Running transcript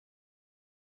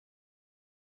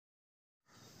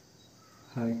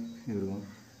Hi everyone.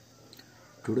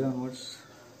 Today onwards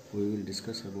we will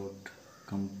discuss about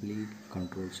complete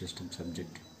control system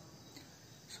subject.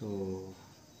 So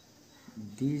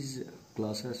these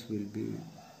classes will be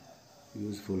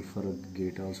useful for a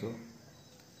GATE also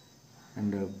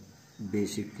and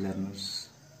basic learners.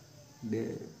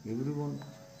 Everyone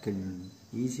can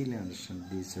easily understand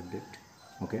this subject.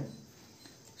 Okay.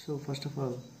 So first of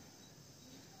all,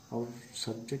 our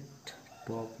subject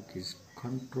topic is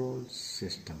control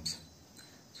systems.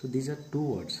 So these are two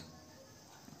words.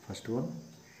 First one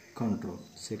control,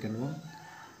 second one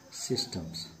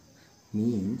systems.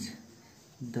 Means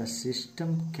the system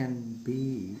can be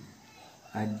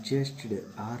adjusted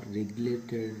or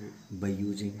regulated by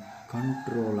using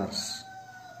controllers.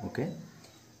 Okay,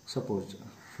 suppose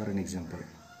for an example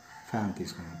fan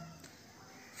తీసుకున్నాం.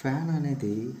 Fan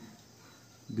అనేది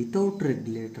without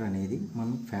regulator అనేది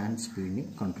మనం fan స్పీడ్ని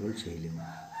control చేయలేము,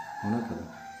 అవునా కదా?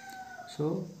 So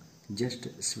just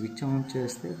switch on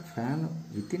చేస్తే fan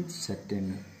within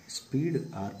certain speed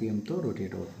ఆర్పిఎంతో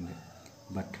rotate అవుతుంది.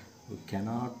 But we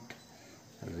cannot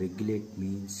regulate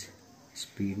means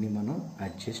స్పీడ్ని మనం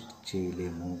అడ్జస్ట్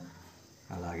చేయలేము.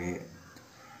 అలాగే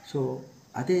సో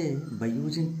అదే by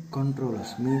using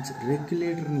controllers means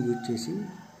రెగ్యులేటర్ని use చేసి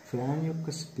ఫ్యాన్ యొక్క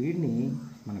స్పీడ్ని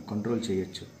మనం కంట్రోల్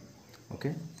చేయొచ్చు. Okay,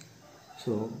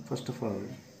 so first of all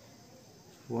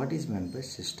what is meant by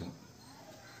system?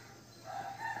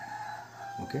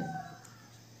 Okay,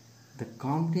 the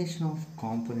combination of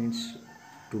components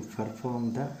to perform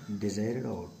the desired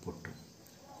output.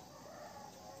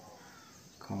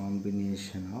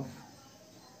 Combination of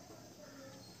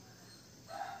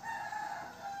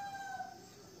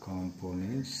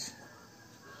components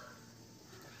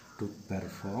to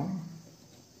perform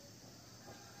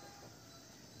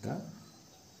the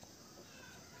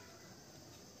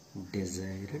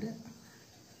desired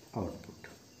output.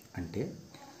 అంటే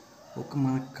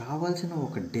మనకు కావాల్సిన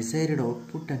ఒక desired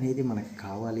output అనేది మనకు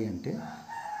కావాలి అంటే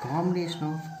combination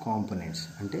of components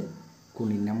అంటే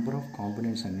కొన్ని నెంబర్ ఆఫ్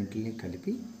కాంపోనెంట్స్ అన్నింటినీ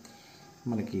కలిపి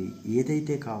మనకి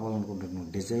ఏదైతే కావాలనుకుంటున్నామో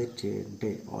డిజైర్ అంటే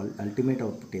అల్టిమేట్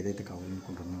అవుట్పుట్ ఏదైతే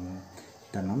కావాలనుకుంటున్నామో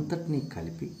దాని అంతటినీ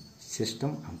కలిపి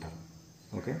సిస్టమ్ అంటారు.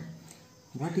 Okay,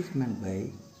 what is meant by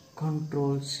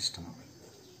control system?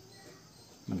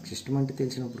 మనకి సిస్టమ్ అంటే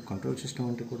తెలిసినప్పుడు కంట్రోల్ సిస్టమ్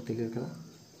అంటే కూడా తెలియదు కదా.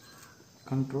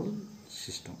 కంట్రోల్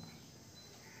సిస్టమ్,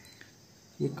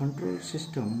 ये control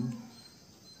system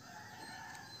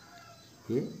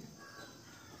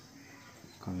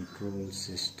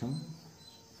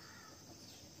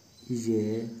is a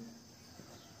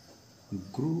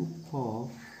group of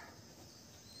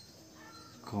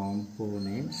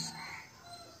components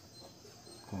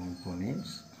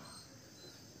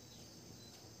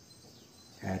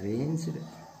arranged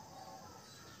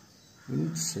in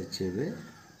such a way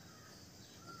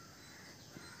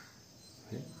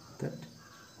that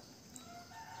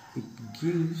it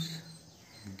gives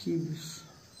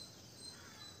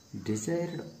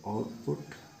desired output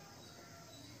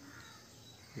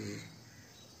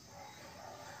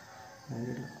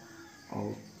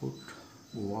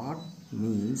what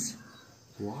means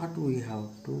what we have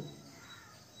to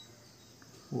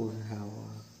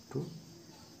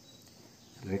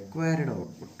required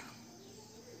output.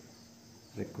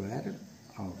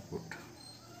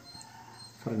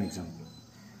 For an example,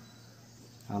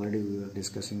 already we were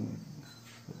discussing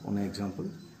one example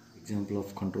of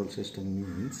control system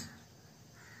means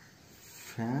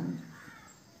fan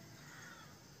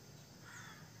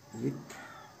with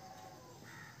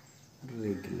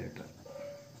regulator.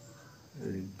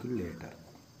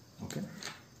 Okay,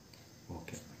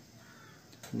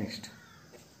 next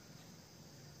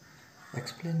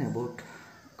explain about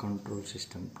control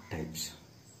system types.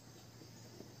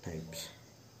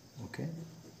 Okay,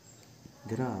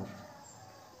 there are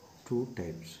two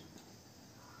types.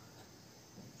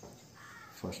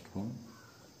 First one,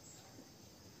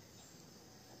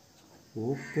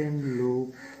 open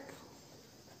loop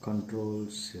control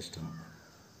system.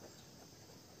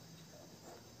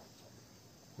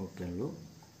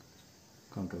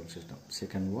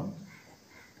 Second one,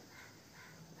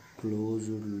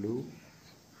 closed loop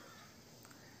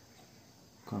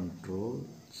control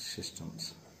systems.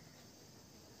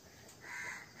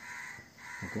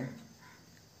 Okay,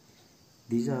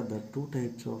 these are the two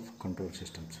types of control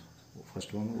systems.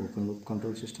 First one, open loop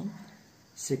control system.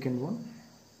 Second one,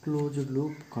 closed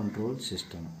loop control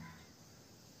system.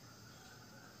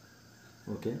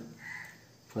 Okay,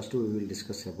 first we will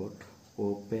discuss about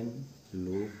open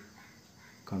loop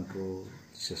control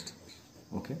systems.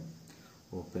 Okay,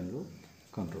 open loop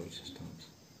control systems.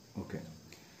 Okay,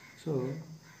 so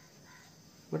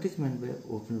what is meant by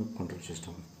open loop control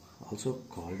system? also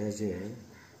called as a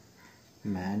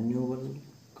manual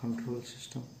control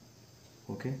system.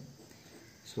 Okay,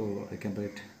 so I can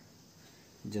write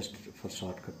just for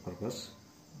shortcut purpose,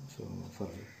 so for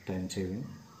time saving.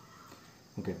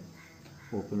 Okay,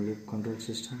 open loop control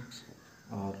systems,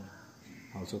 or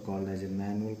also called as a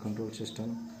manual control system,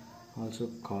 also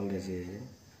called as a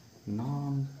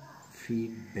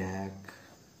non-feedback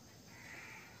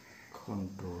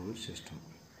control system.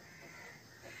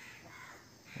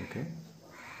 Okay,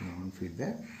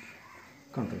 non-feedback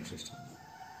control system.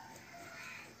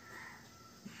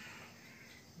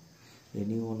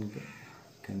 Anyone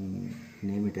can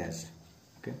name it as,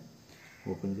 okay,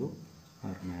 open loop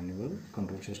or manual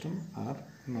control system or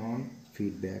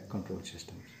non-feedback control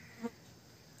systems.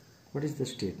 What is the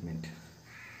statement?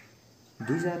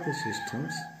 These are the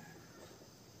systems.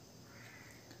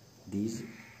 These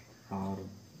are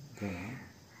the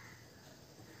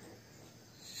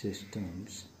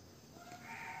systems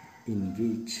in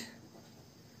which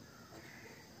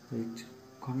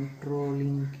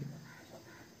controlling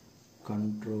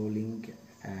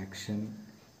action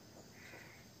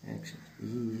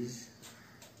is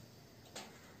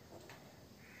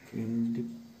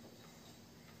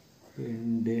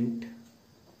independent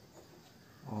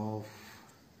of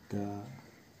the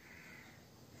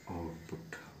output.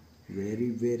 Very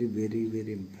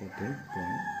important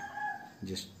point.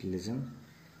 Just listen.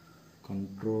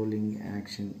 Controlling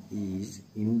action is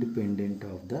independent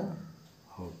of the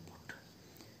output.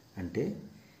 అంటే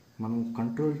మనం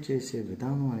control చేసే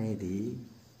విధానం అనేది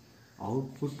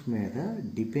output మీద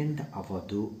depend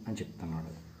అవ్వదు అని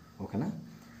చెప్తున్నాడు. ఓకేనా?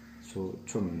 సో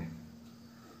చూడండి,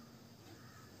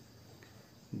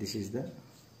 this is the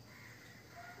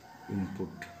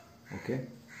input. Okay,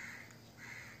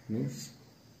 means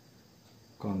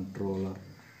controller.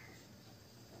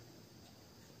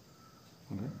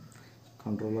 Okay,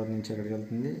 controller నుంచి ఎక్కడికి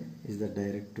వెళ్తుంది? Is the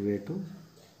direct way to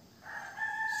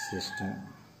system.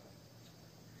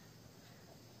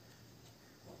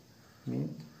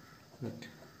 Means that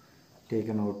take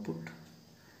an output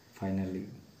finally.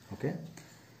 Okay,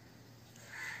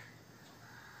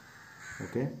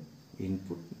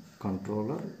 input,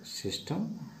 controller, system,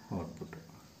 output.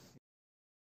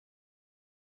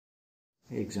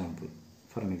 Example.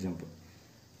 For an example,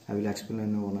 I will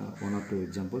explain one or two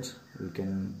examples. We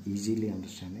can easily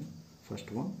understand it. First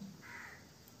one,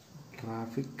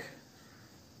 traffic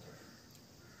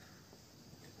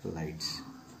lights.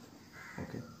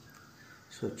 Okay,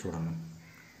 so చూడండి,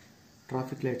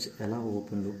 traffic lights ఎలా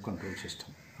open loop control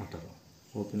system అంటారు.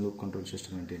 Open loop control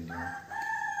system అంటే ఏంటి?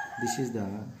 This is the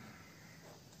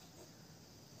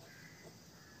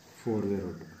 4-way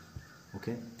road.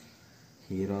 Okay,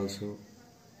 here also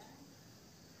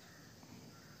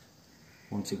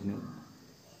one signal,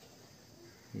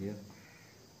 here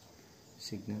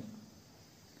signal,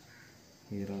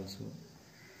 here also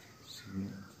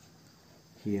signal,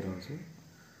 here also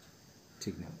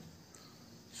signal.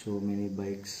 So many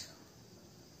bikes,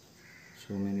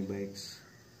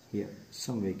 here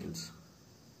some vehicles.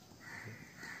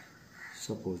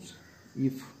 Suppose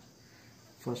if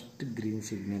first green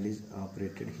signal is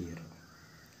operated here,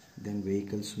 then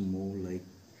vehicles move like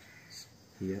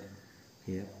here.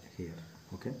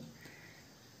 Okay,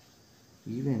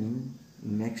 even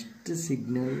next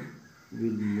signal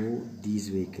will move these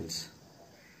vehicles.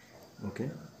 Okay,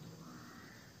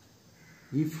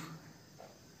 if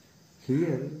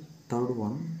here third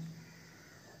one,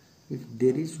 if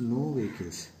there is no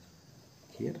vehicles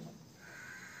here,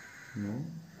 no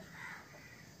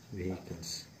vehicles,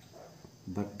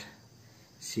 but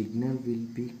signal will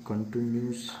be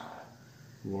continuous.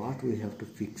 What we have to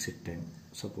fix it time,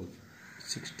 suppose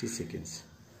 60 seconds.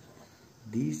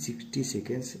 These 60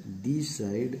 seconds, this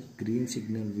side green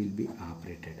signal will be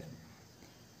operated.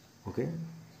 Okay,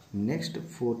 next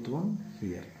fourth one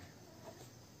here.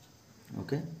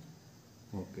 Okay,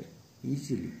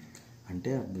 easily. అంటే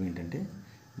అర్థం ఏంటంటే,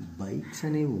 bikes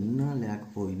అనేవి ఉన్నా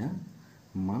లేకపోయినా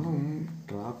మనం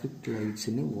traffic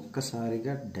లైట్స్ని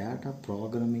ఒక్కసారిగా data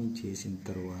programming చేసిన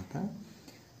తర్వాత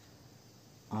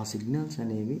ఆ సిగ్నల్స్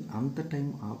అనేవి అంత టైం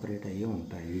ఆపరేట్ అయ్యే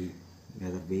ఉంటాయి.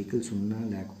 లేదా వెహికల్స్ ఉన్నా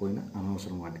లేకపోయినా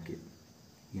అనవసరం, వాటికి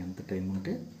ఎంత టైం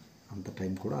ఉంటే అంత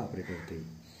టైం కూడా ఆపరేట్ అవుతాయి.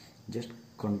 జస్ట్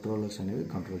కంట్రోలర్స్ అనేవి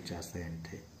కంట్రోల్ చేస్తాయి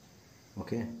అంతే.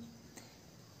 Okay,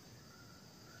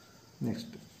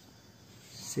 next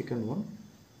second one,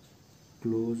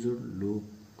 closed loop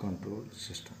control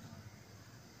system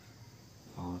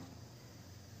are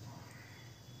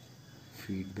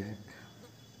feedback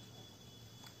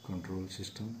control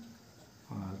system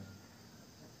or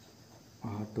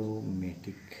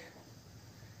automatic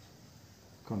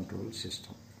control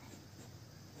system.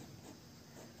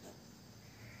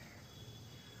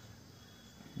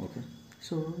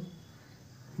 So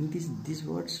in these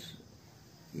words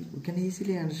you can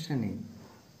easily understand it.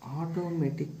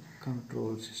 Automatic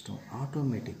control system,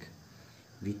 automatic,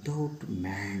 without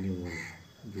manual,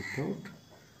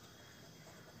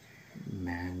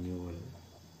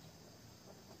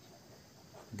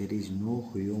 there is no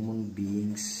human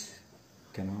beings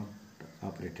cannot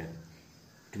operate it.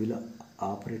 It will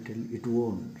operate it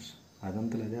owns,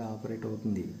 అదంతలో అదే operate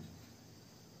అవుతుంది.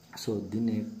 So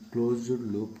దీన్ని closed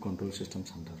loop control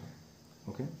systems అంటారు.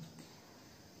 Okay,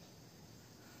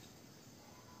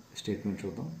 statement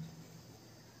చూద్దాం.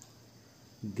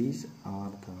 These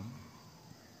are the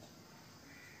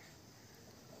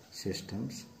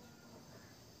systems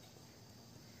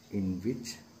in which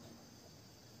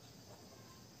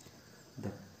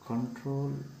the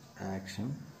control action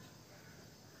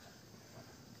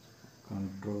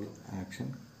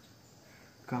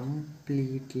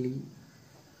completely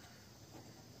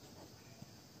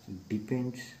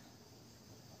depends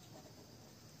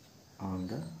on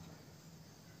the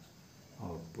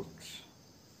output.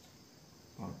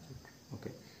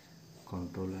 Okay,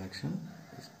 control action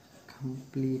is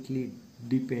completely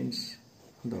depends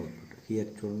on the output. Here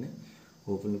చూడండి,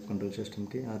 open loop control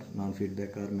సిస్టమ్కి are non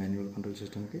feedback are manual control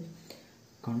సిస్టమ్కి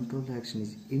control action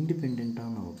is independent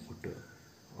on output.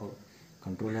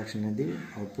 Control action అనేది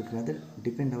output మీద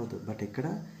depend అవుతుంది. But ఇక్కడ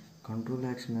control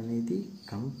action అనేది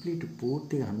complete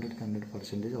పూర్తిగా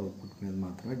 100% output మీద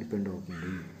మాత్రమే డిపెండ్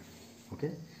అవుతుంది.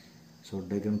 ఓకే, సో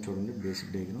డయాగ్రామ్ చూడండి,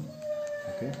 basic diagram.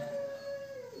 Okay,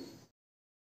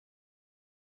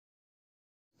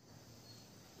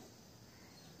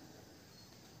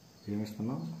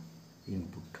 ఏమిస్తున్నాం?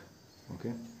 Input. Okay,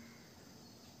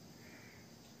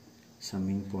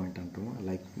 summing point అంటాము,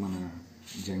 లైక్ మన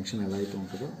జంక్షన్ ఎలా అయితే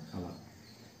ఉంటుందో అలా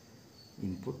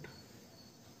input,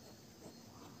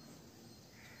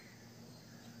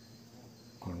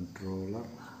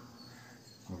 controller.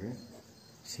 Okay,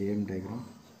 same diagram,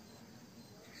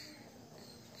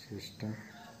 system,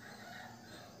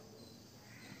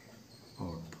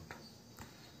 output.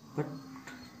 But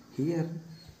here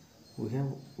we have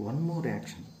one more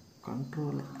action.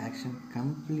 Control action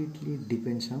completely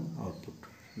depends on output.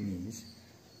 Means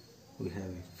we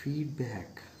have a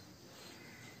feedback.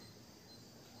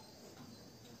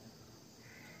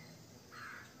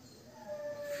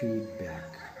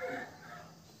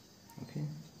 Okay,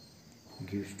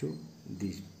 gives to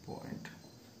this point.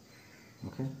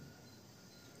 Okay,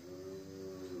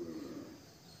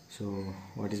 so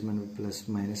what is plus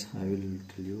minus I will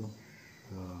tell you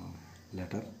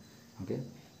later. Okay,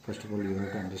 first of all you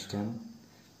have to understand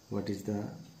what is the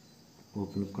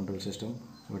open loop control system,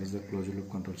 what is the closed loop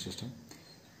control system.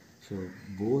 So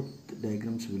both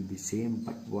diagrams will be same,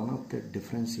 but one of the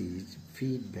difference is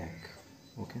feedback.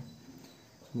 Okay,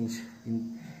 means in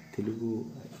Telugu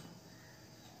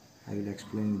I will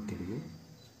explain in Telugu.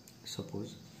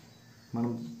 Suppose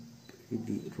మనం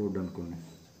ఇది road అనుకున్నాం.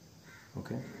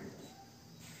 Okay,